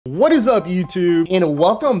What is up, YouTube, and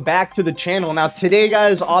welcome back to the channel. Now today,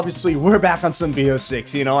 guys, obviously we're back on some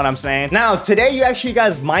BO6, you know what I'm saying? Now today you actually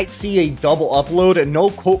guys might see a double upload, and no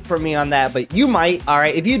quote from me on that, but you might. All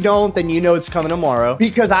right, if you don't, then you know it's coming tomorrow,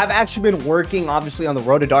 because I've actually been working obviously on the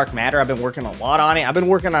Road to Dark Matter. I've been working a lot on it. I've been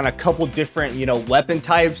working on a couple different, you know, weapon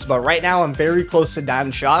types, but right now I'm very close to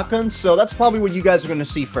diamond shotguns, so that's probably what you guys are going to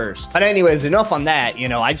see first. But anyways, enough on that. You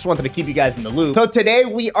know, I just wanted to keep you guys in the loop. So today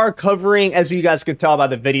we are covering, as you guys can tell by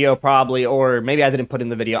the video probably, or maybe I didn't put in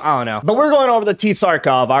the video, I don't know, but we're going over the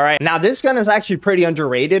Tsarkov. All right, now this gun is actually pretty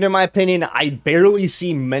underrated in my opinion. I barely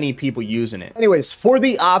see many people using it. Anyways, for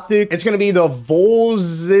the optic, it's going to be the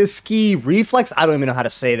Volziski reflex. I don't even know how to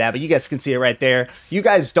say that, but you guys can see it right there. You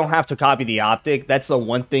guys don't have to copy the optic. That's the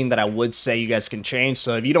one thing that I would say you guys can change.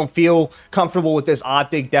 So if you don't feel comfortable with this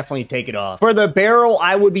optic, definitely take it off. For the barrel,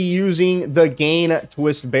 I would be using the Gain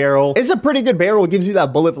Twist barrel. It's a pretty good barrel. It gives you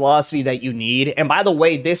that bullet velocity that you need. And by the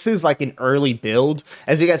way, this is like an early build.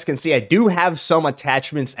 As you guys can see, I do have some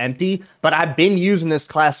attachments empty, but I've been using this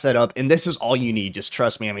class setup, and this is all you need. Just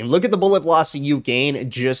trust me. I mean, look at the bullet velocity you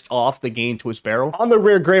gain just off the Gain Twist barrel. On the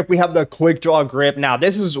rear grip, we have the quick draw grip. Now,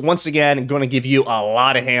 this is once again going to give you a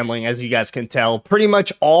lot of handling, as you guys can tell. Pretty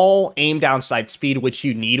much all aim down sight speed, which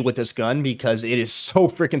you need with this gun because it is so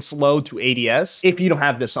freaking slow to ADS if you don't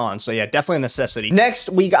have this on. So yeah, definitely a necessity. Next,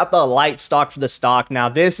 we got the light stock for the stock. Now,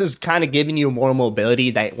 this is kind of giving you more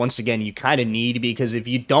mobility that once again you kind of need, because if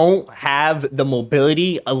you don't have the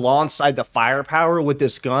mobility alongside the firepower with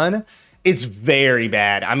this gun, it's very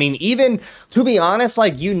bad. I mean, even to be honest,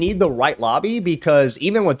 like, you need the right lobby, because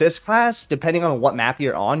even with this class, depending on what map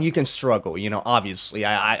you're on, you can struggle, you know, obviously.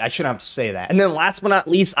 I shouldn't have to say that. And then last but not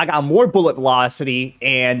least, I got more bullet velocity,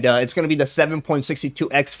 and it's going to be the 7.62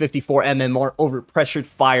 x54 mmR over pressured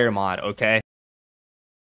fire mod, okay?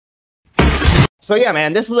 So yeah,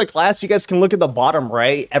 man, this is the class. You guys can look at the bottom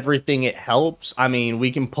right, everything it helps. I mean, we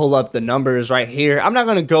can pull up the numbers right here. I'm not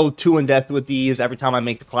going to go too in depth with these every time I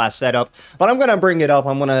make the class setup, but I'm going to bring it up.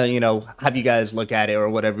 I'm going to, you know, have you guys look at it or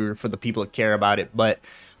whatever for the people that care about it. But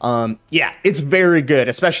yeah, it's very good,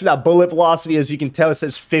 especially that bullet velocity. As you can tell, it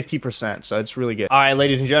says 50%, so it's really good. All right,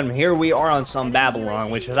 ladies and gentlemen, here we are on some Babylon,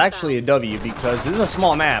 which is actually a W because this is a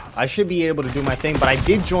small map. I should be able to do my thing, but I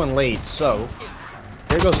did join late, so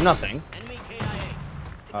here goes nothing.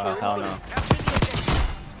 Hell no.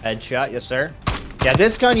 Headshot, yes sir. Yeah,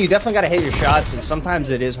 this gun, you definitely gotta hit your shots, and sometimes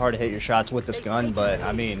it is hard to hit your shots with this gun, but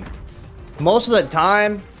I mean, most of the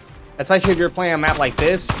time, especially if you're playing a map like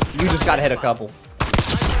this, you just gotta hit a couple.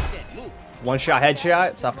 One shot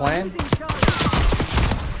headshot, stop playing.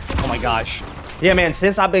 Oh my gosh. Yeah, man,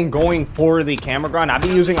 since I've been going for the camera gun, I've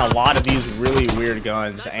been using a lot of these really weird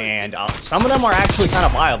guns, and some of them are actually kind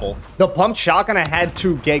of viable. The pump shotgun I had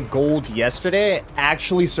to get gold yesterday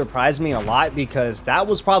actually surprised me a lot, because that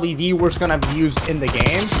was probably the worst gun I've used in the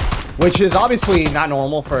game, which is obviously not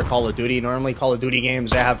normal for a Call of Duty. Normally, Call of Duty games,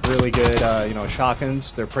 they have really good, you know,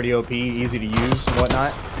 shotguns. They're pretty OP, easy to use and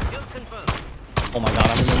whatnot. Oh my god,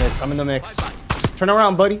 I'm in the mix. I'm in the mix. Turn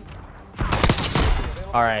around, buddy.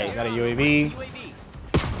 All right, got a UAV.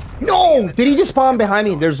 No! Did he just spawn behind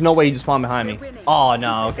me? There's no way he just spawned behind me. Oh,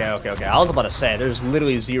 no. Okay. I was about to say, there's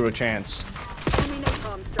literally zero chance.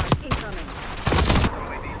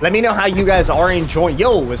 Let me know how you guys are enjoying.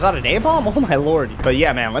 Yo, is that an A-bomb? Oh, my lord. But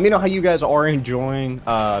yeah, man, let me know how you guys are enjoying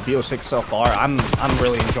BO6 so far. I'm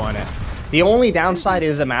really enjoying it. The only downside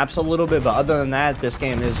is the map's a little bit, but other than that, this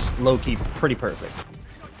game is low-key pretty perfect.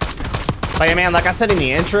 But yeah, man, like I said in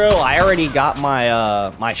the intro, I already got my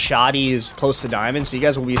my shotties close to diamond, so you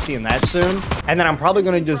guys will be seeing that soon. And then I'm probably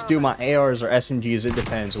going to just do my ARs or SMGs, it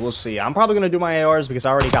depends, we'll see. I'm probably going to do my ARs because I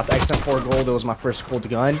already got the XM4 gold. It was my first gold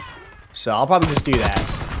gun, so I'll probably just do that.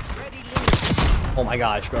 Oh my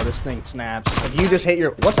gosh, bro, this thing snaps. If you just hit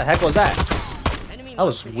your... What the heck was that? That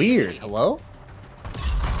was weird. Hello?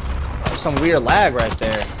 That was some weird lag right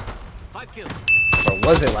there. Or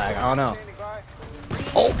was it lag? I don't know.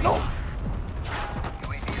 Oh, no.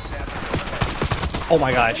 Oh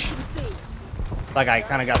my gosh. That guy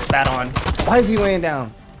kind of got spat on. Why is he laying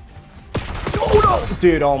down? Oh no!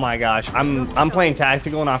 Dude, oh my gosh. I'm playing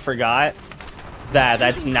tactical and I forgot that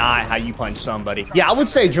that's not how you punch somebody. Yeah, I would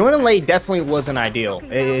say joining late definitely wasn't ideal.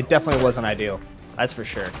 It definitely wasn't ideal. That's for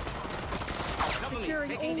sure.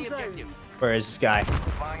 Where is this guy?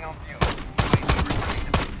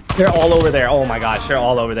 They're all over there. Oh my gosh, they're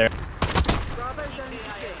all over there.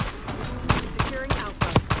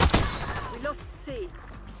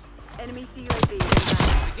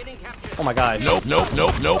 Oh my gosh. Nope.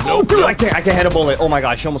 Oh, dude, I can't hit a bullet. Oh my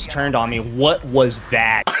gosh, he almost turned on me. What was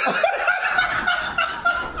that?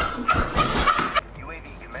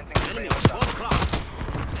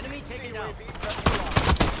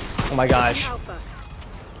 Oh my gosh.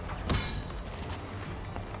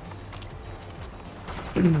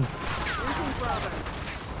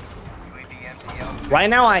 Right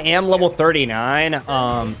now I am level 39.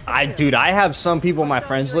 Dude, I have some people on my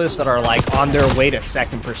friends list that are like on their way to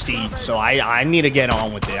 2nd prestige, so I need to get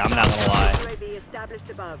on with it. I'm not gonna lie.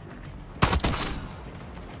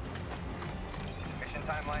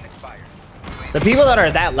 The people that are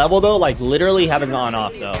at that level though, like literally haven't gone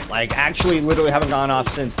off though. Like actually literally haven't gone off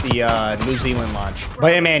since the New Zealand launch.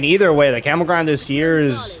 But yeah, man, either way, the camel grind this year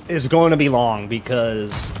is going to be long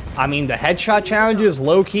because I mean the headshot challenges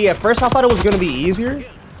low key. At first I thought it was going to be easier,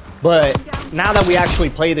 but now that we actually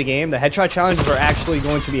play the game, the headshot challenges are actually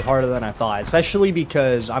going to be harder than I thought, especially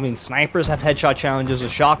because, I mean, snipers have headshot challenges, the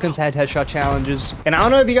shotguns had headshot challenges, and I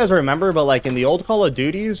don't know if you guys remember, but like in the old Call of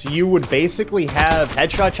Duties, you would basically have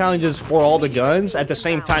headshot challenges for all the guns at the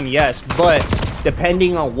same time, yes, but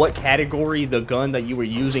depending on what category the gun that you were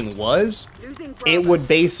using was, it would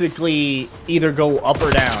basically either go up or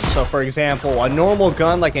down. So for example, a normal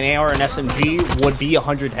gun like an AR and SMG would be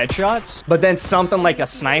 100 headshots, but then something like a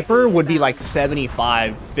sniper would be like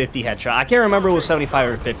 75, 50 headshot. I can't remember if it was 75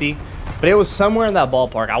 or 50, but it was somewhere in that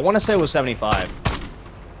ballpark. I want to say it was 75.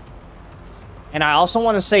 And I also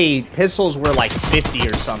want to say pistols were like 50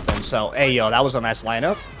 or something. So, hey, yo, that was a nice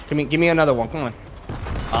lineup. Give me another one. Come on.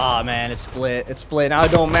 Oh, man, it's split. It's split. Now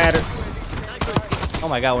it don't matter. Oh,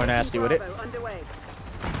 my God, we're nasty with it.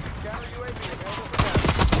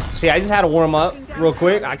 See, I just had to warm up real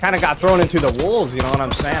quick. I kind of got thrown into the wolves, you know what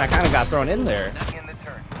I'm saying? I kind of got thrown in there.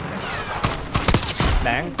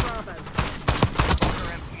 Bang.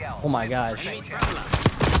 Oh, my gosh.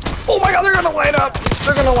 Oh, my God, they're going to line up.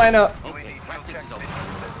 They're going to line up.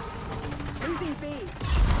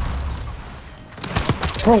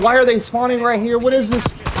 Bro, why are they spawning right here? What is this?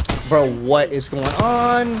 Bro, what is going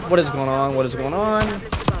on? What is going on? What is going on?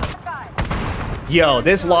 Yo,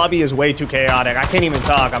 this lobby is way too chaotic. I can't even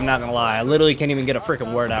talk. I'm not gonna lie. I literally can't even get a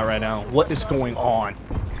freaking word out right now. What is going on?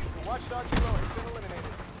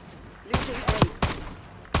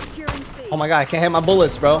 Oh my God, I can't hit my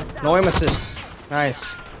bullets, bro. No aim assist.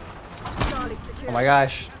 Nice. Oh my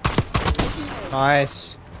gosh.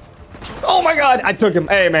 Nice. Oh my God, I took him.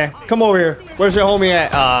 Hey, man, come over here. Where's your homie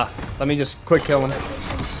at? Let me just quick kill him.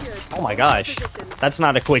 Oh my gosh. That's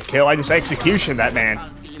not a quick kill. I just executioned that man.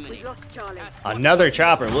 Another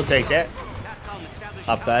chopper. We'll take that.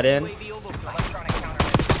 Pop that in.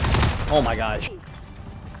 Oh my gosh.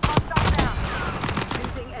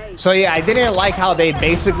 So yeah, I didn't like how they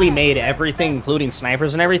basically made everything, including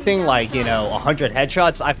snipers and everything, like, you know, 100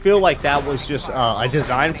 headshots. I feel like that was just a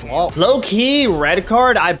design flaw. Low-key, red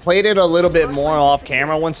card, I played it a little bit more off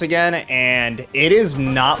camera once again, and it is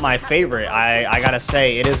not my favorite. I gotta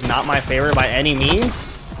say, it is not my favorite by any means.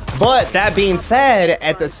 But that being said,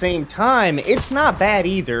 at the same time, it's not bad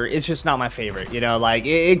either. It's just not my favorite, you know, like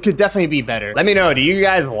it could definitely be better. Let me know, do you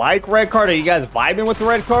guys like red card? Are you guys vibing with the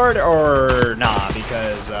red card or nah?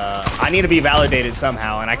 Because I need to be validated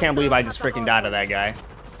somehow, and I can't believe I just freaking died to that guy.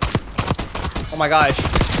 Oh my gosh.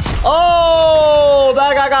 Oh,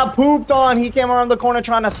 that guy got pooped on. He came around the corner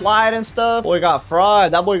trying to slide and stuff. Boy got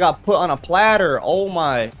fried. That boy got put on a platter. Oh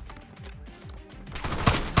my.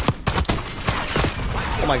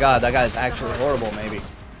 Oh my God, that guy's actually horrible, maybe.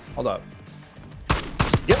 Hold up.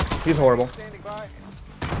 Yep, he's horrible.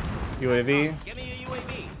 UAV.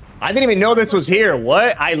 I didn't even know this was here.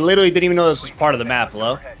 What? I literally didn't even know this was part of the map.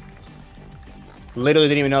 Hello? Literally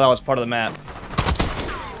didn't even know that was part of the map.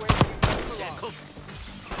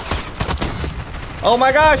 Oh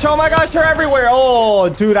my gosh, they're everywhere. Oh,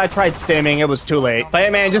 dude, I tried stimming. It was too late. But yeah,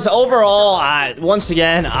 man, just overall, once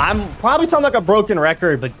again, I'm probably sound like a broken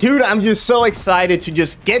record, but dude, I'm just so excited to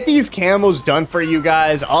just get these camos done for you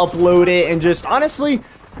guys, upload it, and just honestly,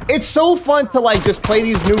 it's so fun to like just play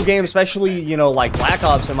these new games, especially, you know, like Black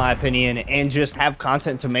Ops in my opinion, and just have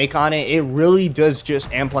content to make on it. It really does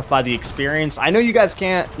just amplify the experience. I know you guys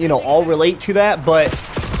can't, you know, all relate to that, but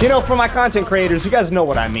you know, for my content creators, you guys know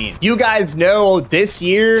what I mean. You guys know this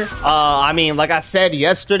year, I mean, like I said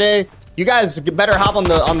yesterday, you guys better hop on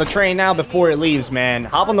the train now before it leaves, man.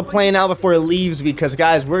 Hop on the plane now before it leaves because,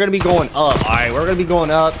 guys, we're going to be going up, all right? We're going to be going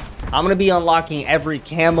up. I'm going to be unlocking every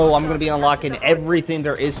camo. I'm going to be unlocking everything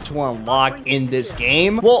there is to unlock in this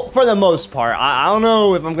game. Well, for the most part. I don't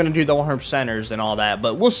know if I'm going to do the 100%ers and all that,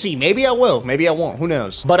 but we'll see. Maybe I will. Maybe I won't. Who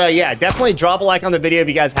knows? But yeah, definitely drop a like on the video if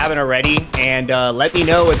you guys haven't already. And let me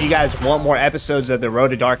know if you guys want more episodes of the Road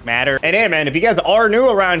to Dark Matter. And hey, man, if you guys are new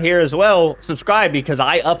around here as well, subscribe because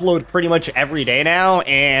I upload pretty much every day now.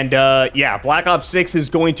 And yeah, Black Ops 6 is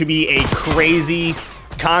going to be a crazy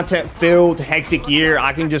content-filled, hectic year.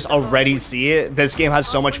 I can just already see it. This game has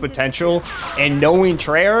so much potential, and knowing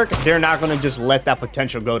Treyarch, they're not going to just let that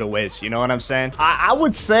potential go to waste. You know what I'm saying? I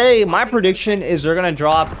would say my prediction is they're going to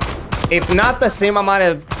drop, if not the same amount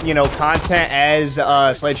of, you know, content as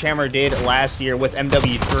Sledgehammer did last year with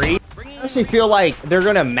MW3. I honestly feel like they're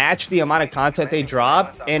gonna match the amount of content they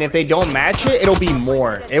dropped, and if they don't match it, it'll be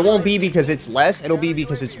more. It won't be because it's less, it'll be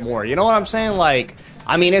because it's more. You know what I'm saying? Like,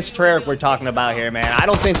 I mean, it's Treyarch we're talking about here, man. I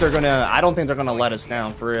don't think they're gonna let us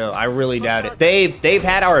down, for real. I really doubt it. They've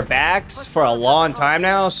had our backs for a long time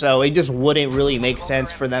now, so it just wouldn't really make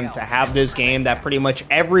sense for them to have this game that pretty much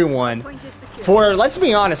everyone, let's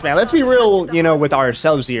be honest, man, let's be real, you know, with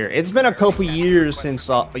ourselves here. It's been a couple years since,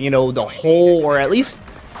 you know, the whole, or at least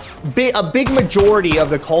a big majority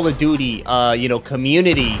of the Call of Duty, you know,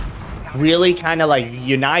 community really kind of like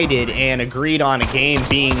united and agreed on a game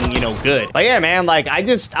being, you know, good. But yeah, man, like I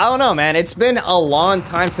don't know, man. It's been a long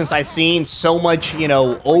time since I've seen so much, you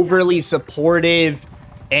know, overly supportive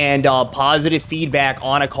and positive feedback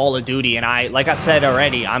on a Call of Duty. And like I said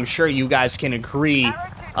already, I'm sure you guys can agree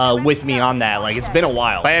with me on that. Like, it's been a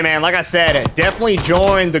while. But hey, man, like I said, definitely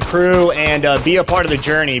join the crew and be a part of the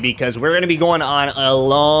journey, because we're gonna be going on a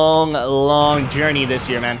long journey this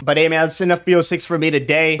year, man. But hey, man, that's enough BO6 for me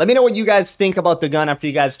today. Let me know what you guys think about the gun after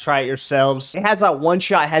you guys try it yourselves. It has that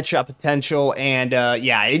one-shot headshot potential, and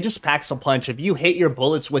yeah, it just packs a punch. If you hit your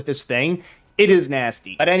bullets with this thing, it is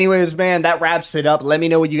nasty. But anyways, man, that wraps it up. Let me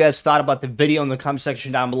know what you guys thought about the video in the comment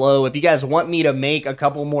section down below. If you guys want me to make a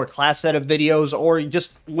couple more class setup videos, or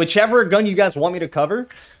just whichever gun you guys want me to cover,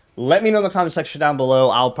 let me know in the comment section down below.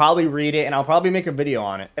 I'll probably read it, and I'll probably make a video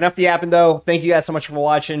on it. Enough yapping, though. Thank you guys so much for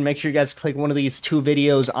watching. Make sure you guys click one of these 2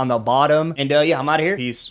 videos on the bottom. And yeah, I'm out of here. Peace.